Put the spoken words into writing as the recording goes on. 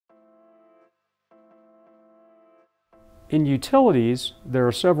in utilities, there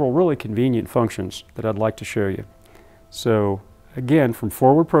are several really convenient functions that I'd like to show you. So again, from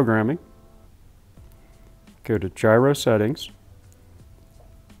forward programming, go to gyro settings,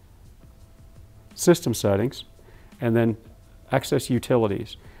 system settings, and then access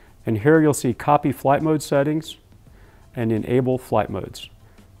utilities. And here you'll see copy flight mode settings and enable flight modes.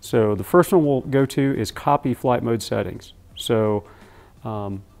 So the first one we'll go to is copy flight mode settings. So,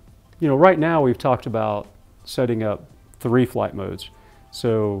 right now we've talked about setting up 3 flight modes.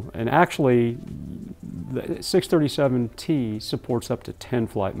 So, and actually the 637T supports up to 10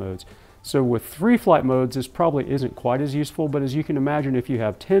 flight modes. So with 3 flight modes, this probably isn't quite as useful, but as you can imagine, if you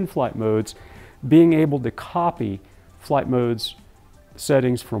have 10 flight modes, being able to copy flight modes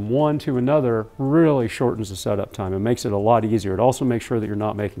settings from one to another really shortens the setup time. It makes it a lot easier. It also makes sure that you're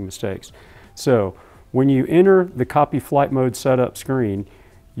not making mistakes. So when you enter the copy flight mode setup screen,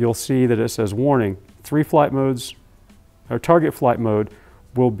 you'll see that it says warning, 3 flight modes or target flight mode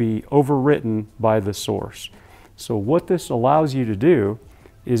will be overwritten by the source. So what this allows you to do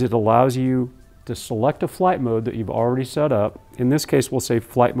is it allows you to select a flight mode that you've already set up. In this case, we'll say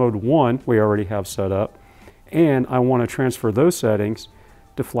flight mode 1 we already have set up, and I want to transfer those settings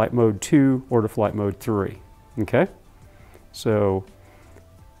to flight mode 2 or to flight mode 3. Okay? So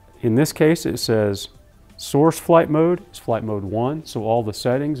in this case, it says source flight mode is flight mode 1, so all the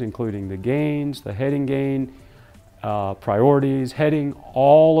settings, including the gains, the heading gain, priorities, heading,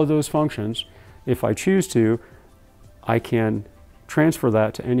 all of those functions, if I choose to, I can transfer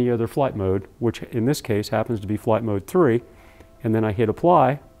that to any other flight mode, which in this case happens to be flight mode 3, and then I hit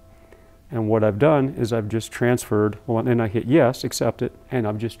apply, and what I've done is I've just transferred, well, and I hit yes, accept it, and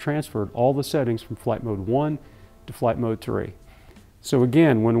I've just transferred all the settings from flight mode 1 to flight mode 3. So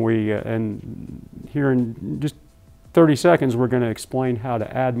again, when we, and here in just 30 seconds, we're going to explain how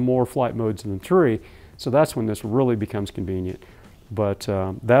to add more flight modes than 3, so that's when this really becomes convenient. But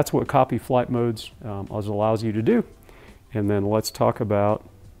that's what copy flight modes allows you to do. And then let's talk about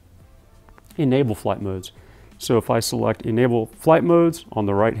enable flight modes. So if I select enable flight modes on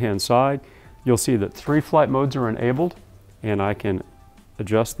the right hand side, you'll see that 3 flight modes are enabled, and I can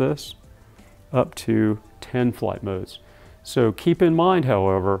adjust this up to 10 flight modes. So keep in mind,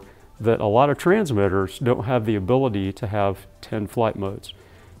 however, that a lot of transmitters don't have the ability to have 10 flight modes.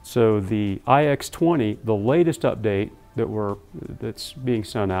 So the iX20, the latest update that's being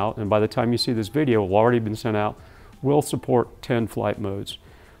sent out, and by the time you see this video, will already been sent out, will support 10 flight modes.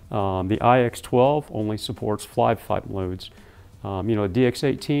 The iX12 only supports 5 flight modes.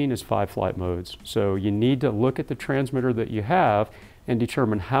 DX18 is 5 flight modes. So you need to look at the transmitter that you have and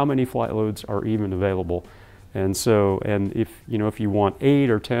determine how many flight modes are even available. And so, and if you want 8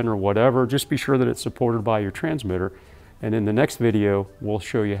 or 10 or whatever, just be sure that it's supported by your transmitter. And in the next video, we'll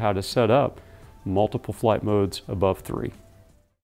show you how to set up multiple flight modes above 3.